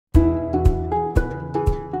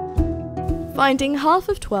Finding half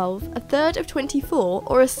of 12, a third of 24,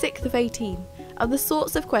 or a sixth of 18 are the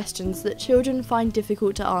sorts of questions that children find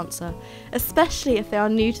difficult to answer, especially if they are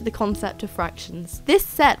new to the concept of fractions. This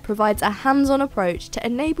set provides a hands-on approach to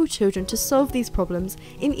enable children to solve these problems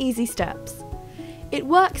in easy steps. It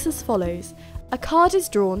works as follows. A card is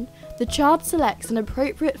drawn, the child selects an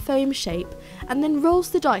appropriate foam shape and then rolls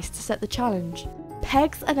the dice to set the challenge.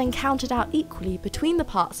 Pegs are then counted out equally between the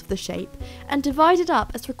parts of the shape and divided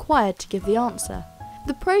up as required to give the answer.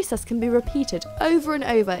 The process can be repeated over and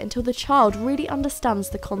over until the child really understands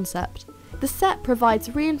the concept. The set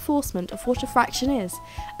provides reinforcement of what a fraction is,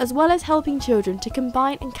 as well as helping children to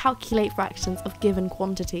combine and calculate fractions of given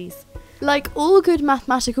quantities. Like all good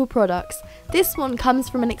mathematical products, this one comes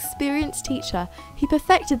from an experienced teacher who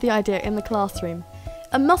perfected the idea in the classroom.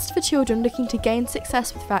 A must for children looking to gain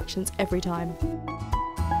success with fractions every time.